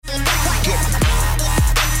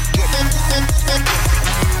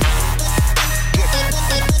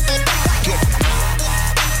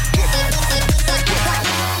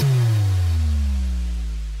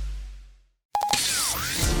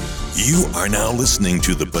now listening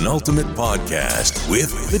to the Penultimate Podcast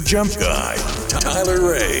with the Jump Guy,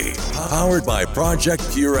 Tyler Ray, powered by Project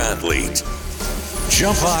Pure Athlete.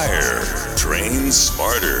 Jump higher, train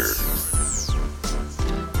smarter.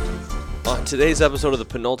 On today's episode of the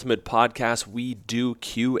Penultimate Podcast, we do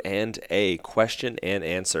Q&A, question and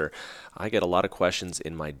answer. I get a lot of questions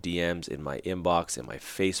in my DMs, in my inbox, in my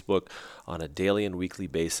Facebook on a daily and weekly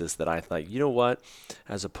basis that I thought, you know what,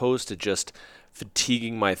 as opposed to just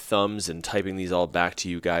fatiguing my thumbs and typing these all back to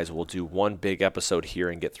you guys, we'll do one big episode here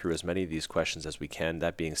and get through as many of these questions as we can.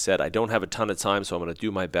 That being said, I don't have a ton of time, so I'm going to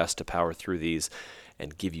do my best to power through these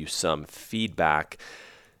and give you some feedback.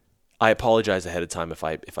 I apologize ahead of time if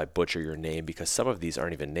I butcher your name, because some of these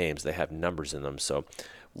aren't even names. They have numbers in them, so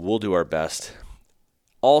we'll do our best.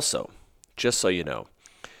 Also, just so you know,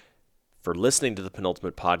 for listening to the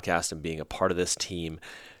Penultimate Podcast and being a part of this team,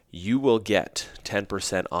 you will get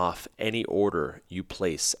 10% off any order you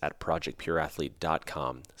place at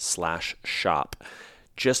projectpureathlete.com/shop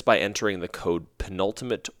just by entering the code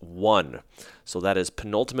Penultimate1. So that is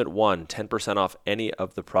Penultimate1, 10% off any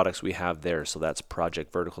of the products we have there. So that's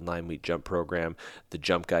Project Vertical 9-Week Jump Program, the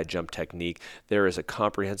Jump Guide Jump Technique. There is a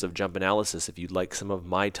comprehensive jump analysis if you'd like some of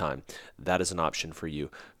my time. That is an option for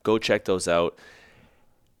you. Go check those out.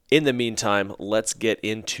 In the meantime, let's get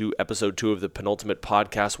into episode 2 of the Penultimate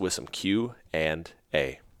Podcast with some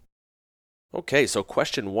Q&A. Okay, so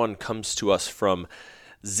question 1 comes to us from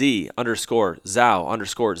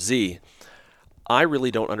Z_Zhao_Z. I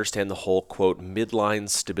really don't understand the whole, quote, midline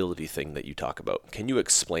stability thing that you talk about. Can you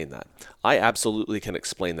explain that? I absolutely can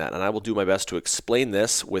explain that, and I will do my best to explain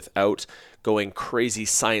this without going crazy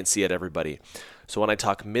sciencey at everybody. So when I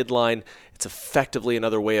talk midline, it's effectively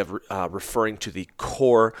another way of referring to the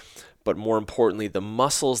core, but more importantly, the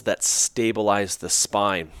muscles that stabilize the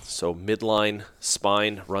spine. So midline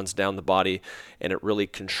spine runs down the body, and it really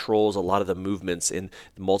controls a lot of the movements in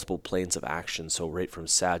multiple planes of action. So right from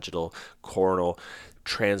sagittal, coronal,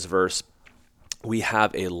 transverse, we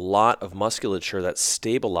have a lot of musculature that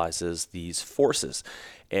stabilizes these forces.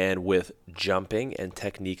 And with jumping and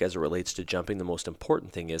technique as it relates to jumping, the most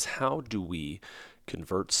important thing is, how do we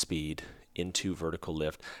convert speed into vertical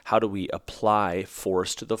lift? How do we apply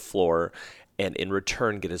force to the floor and in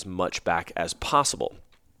return get as much back as possible?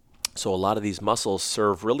 So a lot of these muscles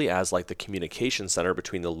serve really as like the communication center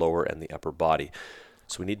between the lower and the upper body.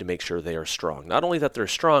 So we need to make sure they are strong. Not only that they're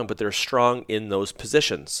strong, but they're strong in those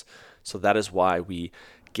positions. So that is why we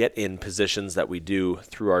get in positions that we do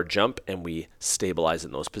through our jump, and we stabilize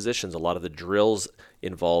in those positions. A lot of the drills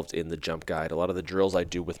involved in the jump guide, a lot of the drills I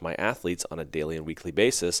do with my athletes on a daily and weekly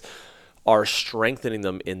basis are strengthening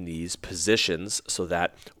them in these positions so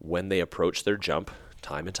that when they approach their jump,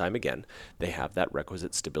 time and time again, they have that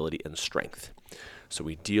requisite stability and strength. So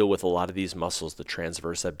we deal with a lot of these muscles, the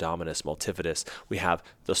transverse abdominis, multifidus. We have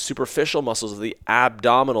the superficial muscles of the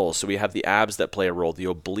abdominals. So we have the abs that play a role, the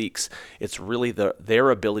obliques. It's really their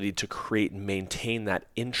ability to create and maintain that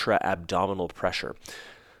intra-abdominal pressure.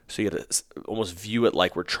 So you got to almost view it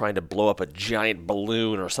like we're trying to blow up a giant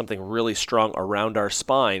balloon or something really strong around our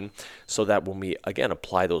spine, so that when we, again,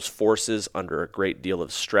 apply those forces under a great deal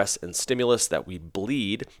of stress and stimulus, that we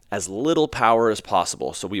bleed as little power as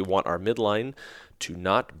possible. So we want our midline to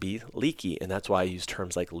not be leaky, and that's why I use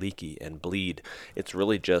terms like leaky and bleed. It's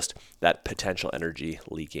really just that potential energy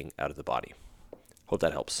leaking out of the body. Hope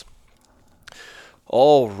that helps.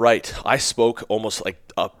 All right, I spoke almost like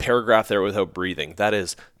a paragraph there without breathing. That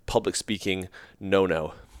is public speaking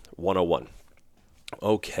no-no 101.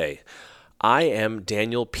 Okay, I am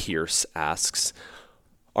Daniel Pierce asks,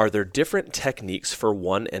 are there different techniques for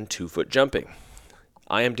 1 and 2 foot jumping?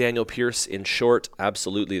 I am Daniel Pierce. In short,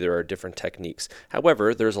 absolutely there are different techniques.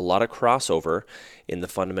 However, there's a lot of crossover in the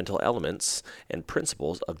fundamental elements and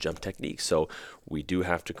principles of jump technique. So we do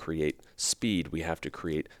have to create speed. We have to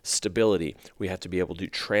create stability. We have to be able to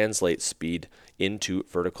translate speed into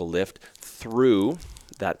vertical lift through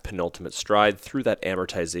that penultimate stride, through that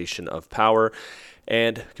amortization of power,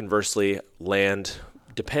 and conversely land,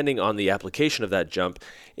 depending on the application of that jump,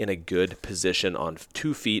 in a good position on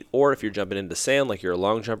 2 feet, or if you're jumping into sand like you're a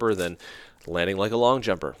long jumper, then landing like a long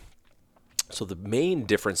jumper. So the main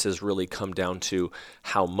differences really come down to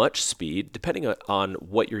how much speed, depending on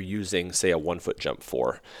what you're using, say, a 1 foot jump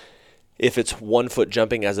for. If it's 1 foot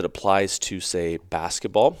jumping as it applies to, say,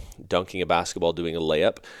 basketball, dunking a basketball, doing a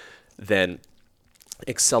layup, then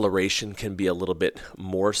acceleration can be a little bit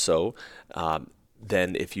more so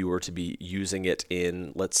than if you were to be using it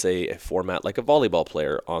in, let's say, a format like a volleyball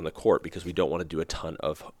player on the court, because we don't want to do a ton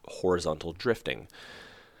of horizontal drifting.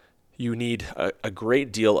 You need a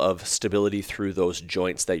great deal of stability through those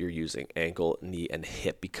joints that you're using, ankle, knee, and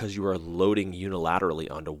hip, because you are loading unilaterally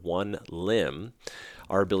onto one limb.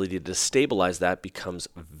 Our ability to stabilize that becomes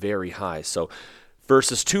very high. So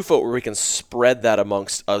versus 2 foot, where we can spread that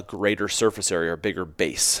amongst a greater surface area or bigger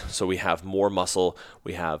base. So we have more muscle,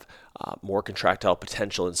 we have more contractile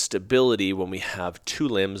potential and stability when we have 2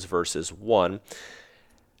 limbs versus 1.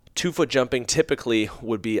 2 foot jumping typically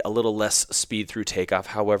would be a little less speed through takeoff.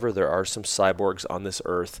 However, there are some cyborgs on this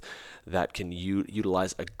earth that can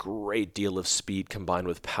utilize a great deal of speed combined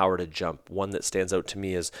with power to jump. One that stands out to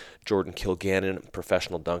me is Jordan Kilgannon,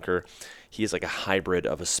 professional dunker. He is like a hybrid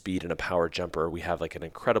of a speed and a power jumper. We have like an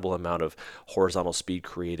incredible amount of horizontal speed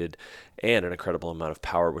created and an incredible amount of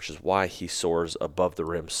power, which is why he soars above the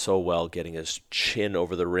rim so well, getting his chin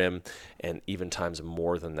over the rim and even times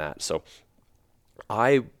more than that. So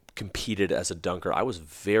I competed as a dunker. I was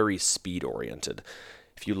very speed oriented.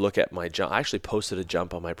 If you look at my jump, I actually posted a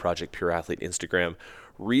jump on my Project Pure Athlete Instagram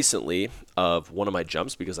recently of one of my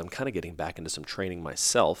jumps because I'm kind of getting back into some training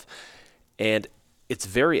myself. And it's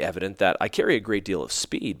very evident that I carry a great deal of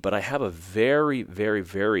speed, but I have a very, very,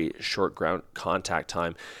 very short ground contact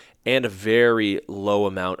time and a very low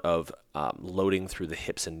amount of loading through the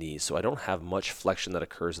hips and knees. So I don't have much flexion that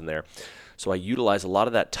occurs in there. So I utilize a lot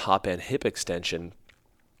of that top end hip extension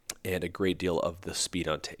and a great deal of the speed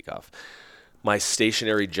on takeoff. My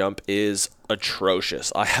stationary jump is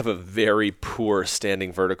atrocious. I have a very poor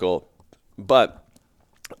standing vertical, but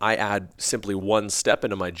I add simply 1 step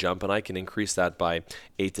into my jump and I can increase that by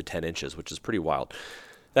 8 to 10 inches, which is pretty wild.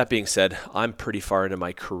 That being said, I'm pretty far into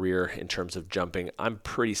my career in terms of jumping. I'm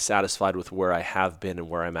pretty satisfied with where I have been and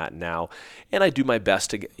where I'm at now, and I do my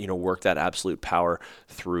best to work that absolute power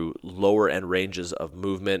through lower end ranges of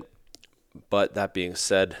movement. But that being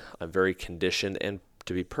said, I'm very conditioned and,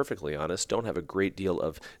 to be perfectly honest, don't have a great deal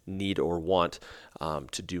of need or want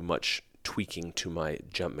to do much tweaking to my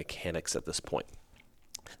jump mechanics at this point.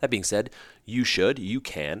 That being said, you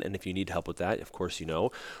can, and if you need help with that, of course,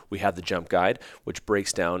 we have the Jump Guide, which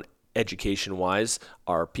breaks down education-wise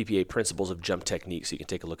our PPA principles of jump technique, so you can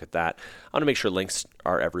take a look at that. I'm going to make sure links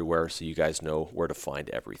are everywhere so you guys know where to find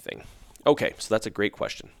everything. Okay, so that's a great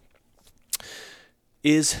question.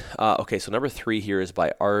 So number 3 here is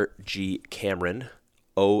by R.G. Cameron.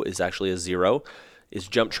 O is actually a 0. Is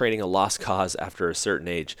jump training a lost cause after a certain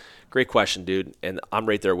age? Great question, dude, and I'm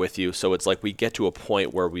right there with you. So it's like we get to a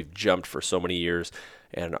point where we've jumped for so many years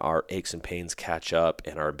and our aches and pains catch up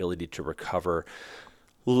and our ability to recover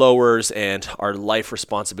lowers and our life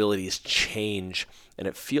responsibilities change, and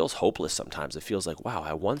it feels hopeless sometimes. It feels like, wow,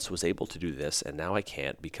 I once was able to do this and now I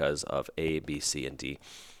can't because of A, B, C, and D.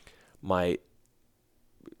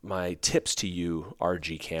 My tips to you,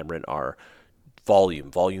 R.G. Cameron, are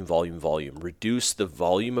volume. Reduce the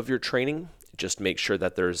volume of your training. Just make sure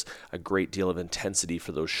that there's a great deal of intensity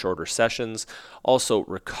for those shorter sessions. Also,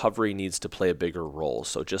 recovery needs to play a bigger role.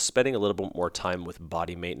 So just spending a little bit more time with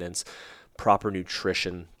body maintenance, proper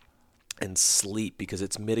nutrition, and sleep, because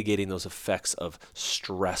it's mitigating those effects of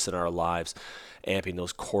stress in our lives, amping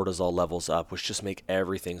those cortisol levels up, which just make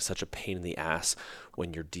everything such a pain in the ass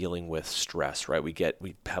when you're dealing with stress, right? We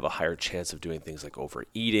have a higher chance of doing things like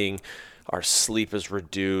overeating, our sleep is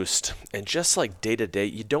reduced, and just like day to day,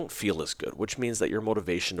 you don't feel as good, which means that your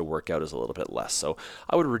motivation to work out is a little bit less. So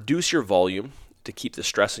I would reduce your volume to keep the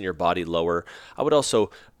stress in your body lower. I would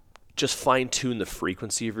also just fine-tune the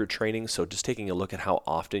frequency of your training. So just taking a look at how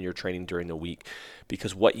often you're training during the week,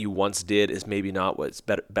 because what you once did is maybe not what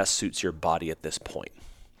best suits your body at this point.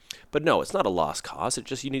 But no, it's not a lost cause. It's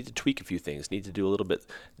just you need to tweak a few things, need to do a little bit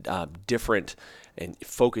different and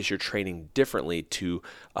focus your training differently to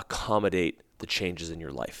accommodate the changes in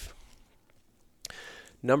your life.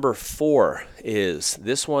 Number 4 is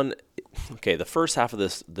this one. Okay, the first half of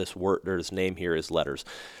this word or this name here is letters.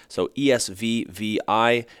 So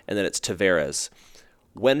ESVVI, and then it's Tavares.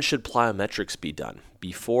 When should plyometrics be done?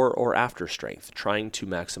 Before or after strength? Trying to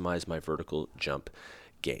maximize my vertical jump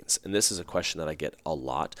gains. And this is a question that I get a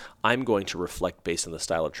lot. I'm going to reflect based on the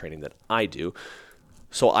style of training that I do.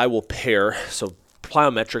 So I will pair. So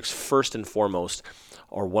plyometrics, first and foremost,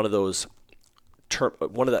 are one of those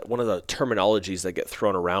one of the terminologies that get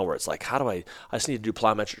thrown around where it's like, I just need to do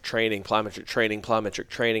plyometric training.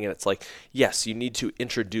 And it's like, yes, you need to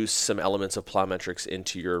introduce some elements of plyometrics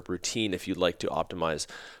into your routine if you'd like to optimize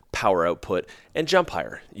power output, and jump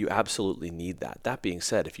higher. You absolutely need that. That being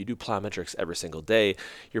said, if you do plyometrics every single day,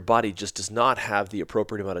 your body just does not have the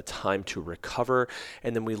appropriate amount of time to recover,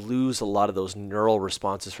 and then we lose a lot of those neural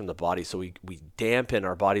responses from the body. So we dampen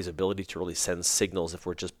our body's ability to really send signals if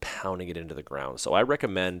we're just pounding it into the ground. So I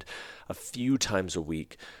recommend a few times a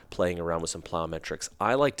week playing around with some plyometrics.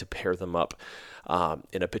 I like to pair them up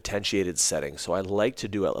in a potentiated setting. So I like to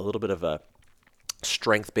do a little bit of a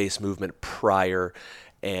strength-based movement prior,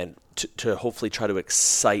 and to hopefully try to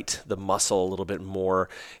excite the muscle a little bit more,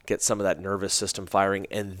 get some of that nervous system firing,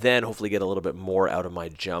 and then hopefully get a little bit more out of my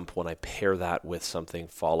jump when I pair that with something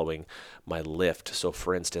following my lift. So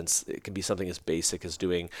for instance, it can be something as basic as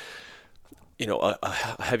doing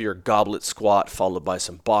a heavier goblet squat followed by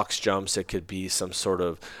some box jumps. It could be some sort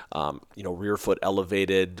of rear foot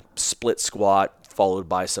elevated split squat followed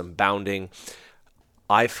by some bounding.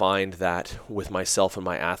 I find that with myself and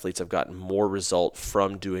my athletes, I've gotten more result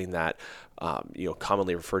from doing that,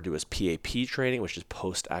 commonly referred to as PAP training, which is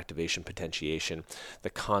post-activation potentiation. The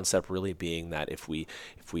concept really being that if we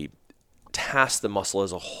task the muscle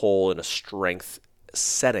as a whole in a strength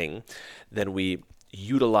setting, then we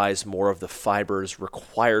utilize more of the fibers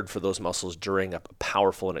required for those muscles during a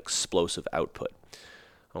powerful and explosive output.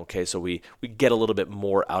 Okay, so we get a little bit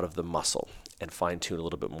more out of the muscle and fine-tune a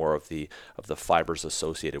little bit more of the fibers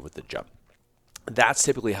associated with the jump. That's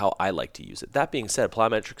typically how I like to use it. That being said,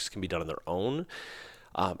 plyometrics can be done on their own.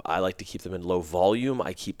 I like to keep them in low volume.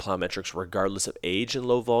 I keep plyometrics regardless of age in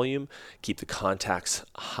low volume, keep the contacts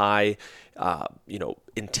high,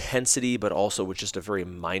 intensity, but also with just a very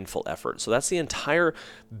mindful effort. So that's the entire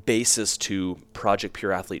basis to Project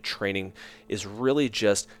Pure Athlete training, is really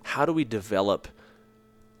just how do we develop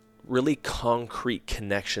really concrete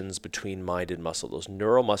connections between mind and muscle, those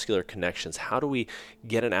neuromuscular connections. How do we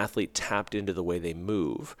get an athlete tapped into the way they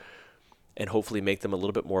move and hopefully make them a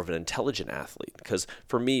little bit more of an intelligent athlete? Because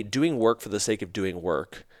for me, doing work for the sake of doing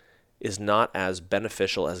work is not as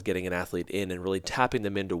beneficial as getting an athlete in and really tapping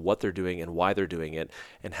them into what they're doing and why they're doing it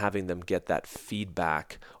and having them get that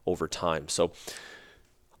feedback over time. So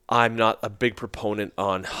I'm not a big proponent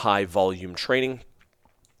on high volume training.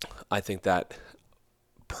 I think that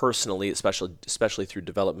personally, especially through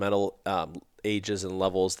developmental ages and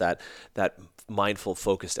levels, that mindful,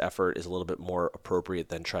 focused effort is a little bit more appropriate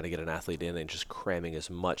than trying to get an athlete in and just cramming as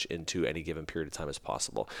much into any given period of time as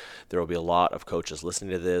possible. There will be a lot of coaches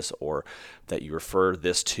listening to this or that you refer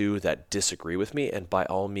this to that disagree with me, and by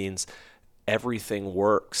all means, everything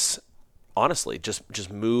works. Honestly, just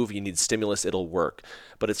move. You need stimulus, it'll work.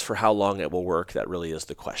 But it's for how long it will work that really is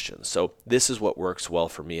the question. So this is what works well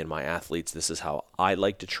for me and my athletes. This is how I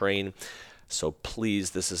like to train. So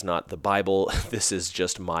please, this is not the Bible. This is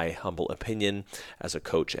just my humble opinion as a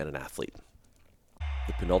coach and an athlete.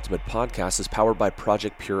 The Penultimate Podcast is powered by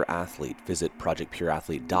Project Pure Athlete. Visit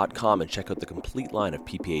projectpureathlete.com and check out the complete line of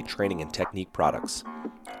PPA training and technique products.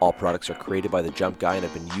 All products are created by the Jump Guy and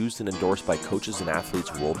have been used and endorsed by coaches and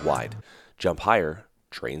athletes worldwide. Jump higher,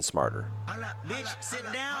 train smarter.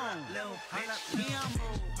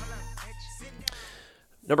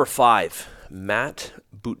 Number 5, Matt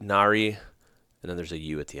Boutinari, and then there's a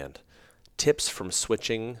U at the end. Tips from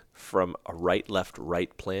switching from a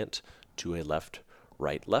right-left-right plant to a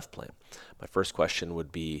left-right-left plant. My first question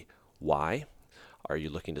would be, why are you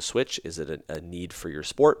looking to switch? Is it a need for your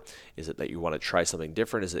sport? Is it that you want to try something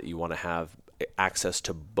different? Is it you want to have access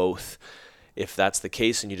to both? If that's the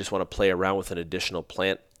case and you just want to play around with an additional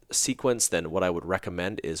plant sequence, then what I would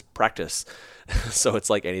recommend is practice. So it's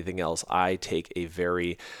like anything else. I take a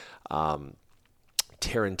very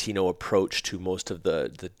Tarantino approach to most of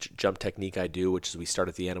the jump technique I do, which is we start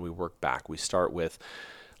at the end and we work back. We start with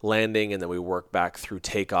landing and then we work back through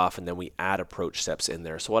takeoff and then we add approach steps in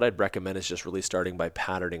there. So what I'd recommend is just really starting by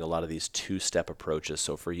patterning a lot of these two-step approaches.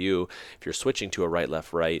 So for you, if you're switching to a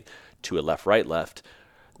right-left-right to a left-right-left,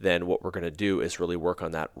 then what we're going to do is really work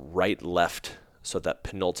on that right-left, so that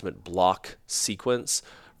penultimate block sequence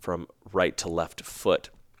from right to left foot.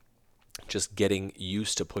 Just getting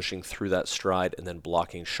used to pushing through that stride and then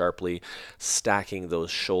blocking sharply, stacking those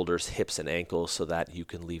shoulders, hips, and ankles so that you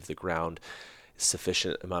can leave the ground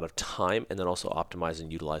sufficient amount of time, and then also optimize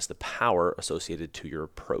and utilize the power associated to your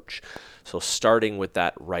approach. So starting with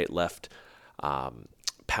that right-left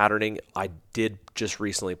patterning, I did just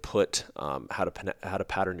recently put how to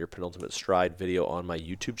pattern your penultimate stride video on my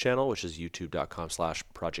YouTube channel, which is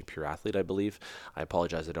youtube.com/projectpureathlete, I believe. I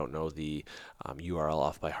apologize, I don't know the URL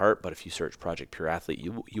off by heart, but if you search Project Pure Athlete,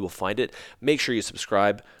 you will find it. Make sure you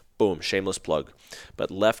subscribe. Boom, shameless plug. But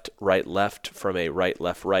left, right, left from a right,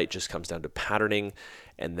 left, right just comes down to patterning,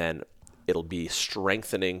 and then It'll be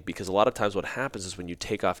strengthening, because a lot of times what happens is when you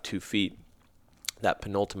take off 2 feet, that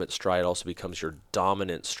penultimate stride also becomes your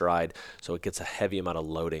dominant stride, so it gets a heavy amount of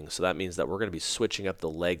loading. So that means that we're going to be switching up the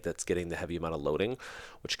leg that's getting the heavy amount of loading,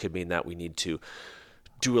 which could mean that we need to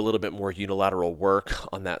do a little bit more unilateral work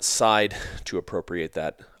on that side to appropriate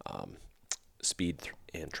that speed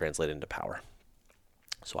and translate into power.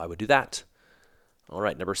 So I would do that. All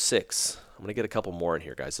right, number 6. I'm going to get a couple more in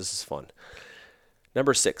here, guys. This is fun.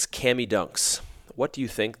 Number 6, Cami dunks. What do you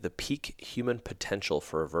think the peak human potential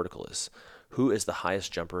for a vertical is? Who is the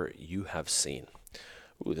highest jumper you have seen?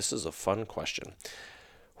 Ooh, this is a fun question.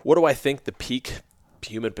 What do I think the peak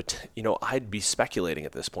human potential? I'd be speculating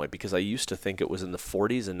at this point, because I used to think it was in the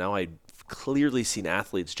 40s, and now I've clearly seen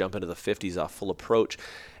athletes jump into the 50s off full approach,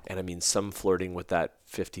 and I mean some flirting with that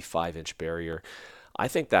 55-inch barrier. I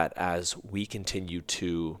think that as we continue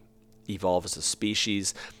to evolve as a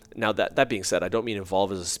species. Now that being said, I don't mean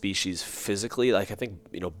evolve as a species physically. Like, I think,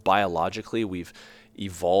 biologically we've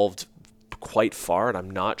evolved quite far, and I'm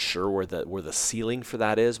not sure where the ceiling for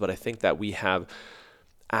that is, but I think that we have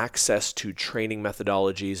access to training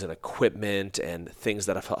methodologies and equipment and things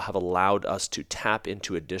that have allowed us to tap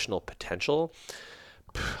into additional potential.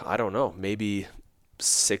 I don't know, maybe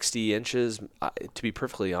 60 inches. To be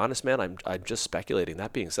perfectly honest, man, I'm just speculating.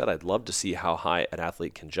 That being said, I'd love to see how high an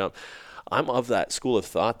athlete can jump. I'm of that school of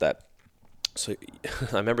thought that, so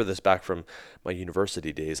I remember this back from my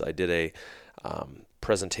university days. I did a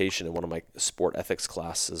presentation in one of my sport ethics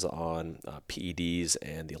classes on PEDs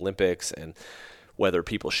and the Olympics, and whether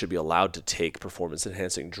people should be allowed to take performance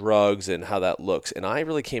enhancing drugs and how that looks. And I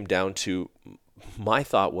really came down to, my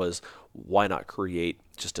thought was, why not create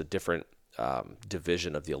just a different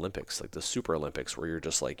division of the Olympics, like the Super Olympics, where you're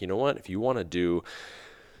just like, you know what, if you want to do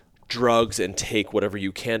drugs and take whatever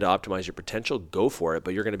you can to optimize your potential, go for it,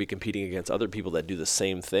 but you're going to be competing against other people that do the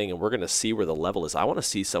same thing, and we're going to see where the level is. I want to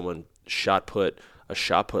see someone shot put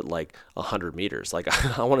like 100 meters.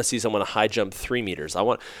 Like, I want to see someone high jump 3 meters.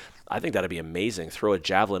 I think that'd be amazing. Throw a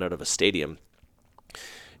javelin out of a stadium.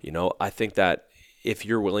 I think that if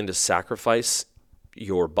you're willing to sacrifice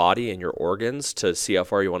your body and your organs to see how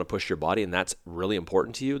far you want to push your body, and that's really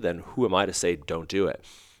important to you, then who am I to say don't do it?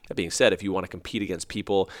 That being said, if you want to compete against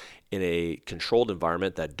people in a controlled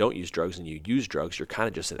environment that don't use drugs and you use drugs, you're kind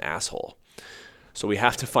of just an asshole. So we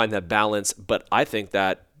have to find that balance. But I think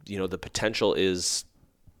that, the potential is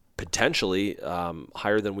potentially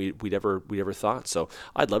higher than we'd ever thought. So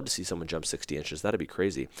I'd love to see someone jump 60 inches. That'd be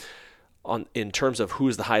crazy. In terms of who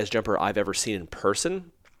is the highest jumper I've ever seen in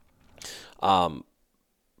person,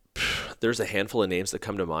 there's a handful of names that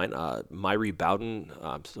come to mind. Myri Bowden,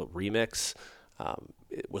 so Remix,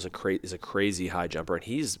 is a crazy high jumper, and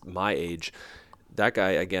he's my age. That guy,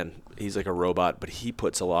 again, he's like a robot, but he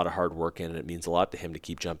puts a lot of hard work in, and it means a lot to him to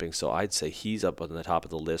keep jumping. So I'd say he's up on the top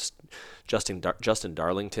of the list. Justin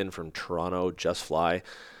Darlington from Toronto, Just Fly,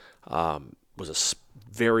 was a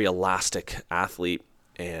very elastic athlete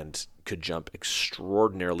and could jump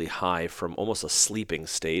extraordinarily high from almost a sleeping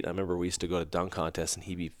state. I remember we used to go to dunk contests, and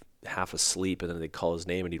he'd be half asleep, and then they'd call his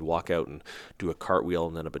name, and he'd walk out and do a cartwheel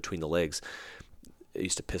and then a between the legs. It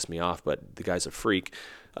used to piss me off, but the guy's a freak.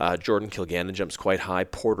 Jordan Kilgannon jumps quite high.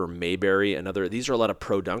 Porter Mayberry, these are a lot of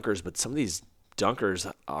pro dunkers, but some of these dunkers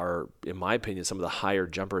are, in my opinion, some of the higher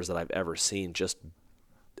jumpers that I've ever seen. Just,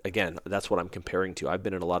 again, that's what I'm comparing to. I've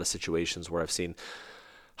been in a lot of situations where I've seen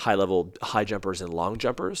high jumpers and long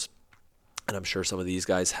jumpers, and I'm sure some of these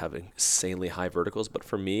guys have insanely high verticals, but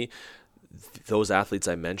for me, those athletes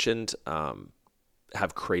I mentioned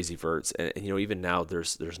have crazy verts, and even now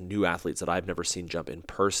there's new athletes that I've never seen jump in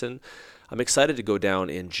person. I'm excited to go down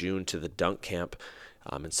in June to the dunk camp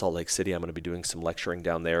in Salt Lake City. I'm going to be doing some lecturing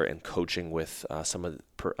down there and coaching with some of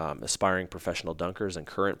the aspiring professional dunkers and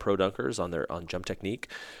current pro dunkers on jump technique,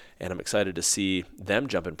 and I'm excited to see them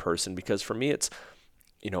jump in person, because for me it's,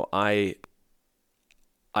 I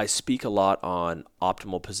speak a lot on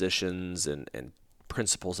optimal positions and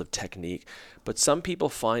principles of technique, but some people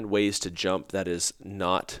find ways to jump that is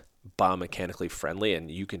not biomechanically friendly, and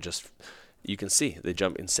you can see they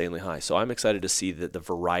jump insanely high. So I'm excited to see the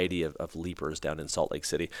variety of leapers down in Salt Lake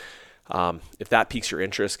City. If that piques your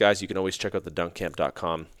interest, guys, you can always check out the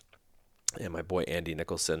dunkcamp.com, and my boy Andy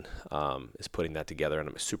Nicholson is putting that together, and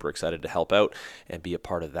I'm super excited to help out and be a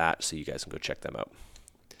part of that, so you guys can go check them out.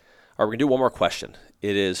 All right, we're going to do one more question.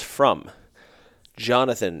 It is from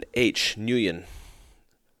Jonathan H. Nguyen,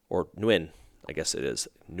 or Nguyen, I guess it is,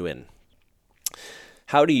 Nguyen.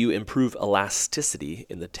 How do you improve elasticity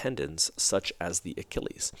in the tendons such as the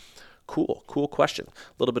Achilles? Cool question. A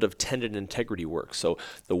little bit of tendon integrity work. So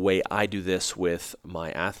the way I do this with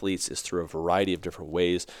my athletes is through a variety of different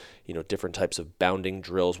ways, different types of bounding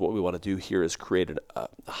drills. What we want to do here is create a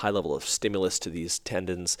high level of stimulus to these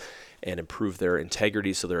tendons and improve their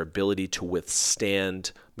integrity, so their ability to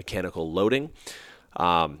withstand mechanical loading.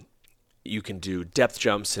 You can do depth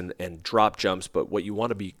jumps and drop jumps, but what you want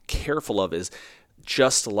to be careful of is,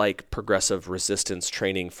 just like progressive resistance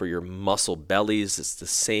training for your muscle bellies, it's the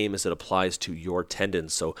same as it applies to your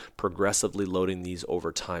tendons. So progressively loading these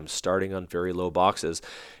over time, starting on very low boxes.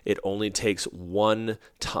 It only takes one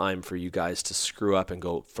time for you guys to screw up and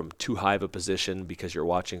go from too high of a position because you're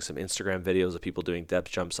watching some Instagram videos of people doing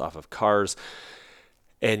depth jumps off of cars,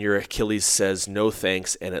 and your Achilles says no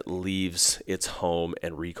thanks, and it leaves its home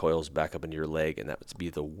and recoils back up into your leg, and that would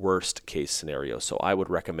be the worst case scenario. So I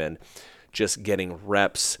would recommend just getting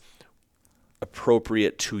reps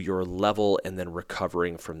appropriate to your level and then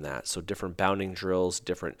recovering from that. So different bounding drills,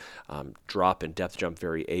 different drop and depth jump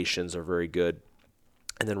variations are very good.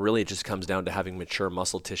 And then really it just comes down to having mature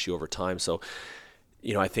muscle tissue over time. So,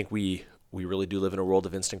 I think we really do live in a world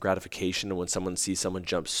of instant gratification. And when someone sees someone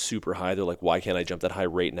jump super high, they're like, why can't I jump that high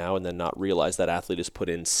right now? And then not realize that athlete has put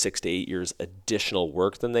in 6 to 8 years additional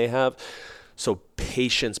work than they have. So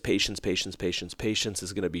patience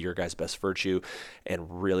is going to be your guys' best virtue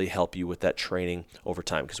and really help you with that training over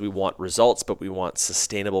time, because we want results, but we want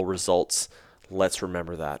sustainable results. Let's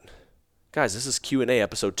remember that. Guys, this is Q&A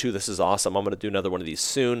episode 2. This is awesome. I'm going to do another one of these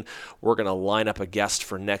soon. We're going to line up a guest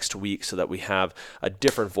for next week so that we have a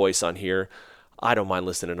different voice on here. I don't mind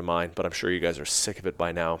listening to mine, but I'm sure you guys are sick of it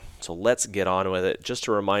by now. So let's get on with it. Just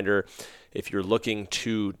a reminder, if you're looking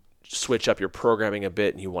to switch up your programming a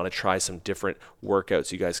bit and you want to try some different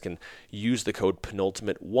workouts, you guys can use the code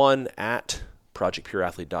penultimate1 at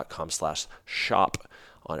projectpureathlete.com/shop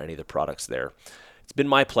on any of the products there. It's been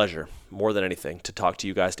my pleasure, more than anything, to talk to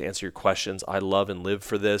you guys, to answer your questions. I love and live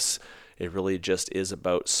for this. It really just is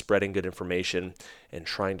about spreading good information and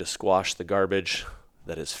trying to squash the garbage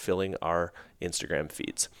that is filling our Instagram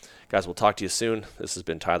feeds. Guys, we'll talk to you soon. This has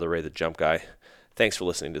been Tyler Ray, the Jump Guy. Thanks for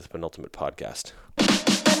listening to the Penultimate Podcast.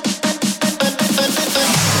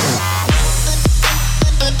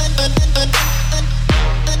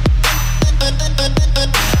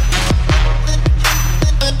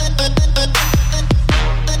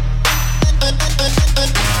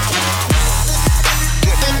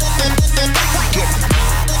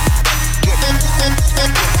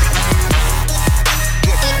 Get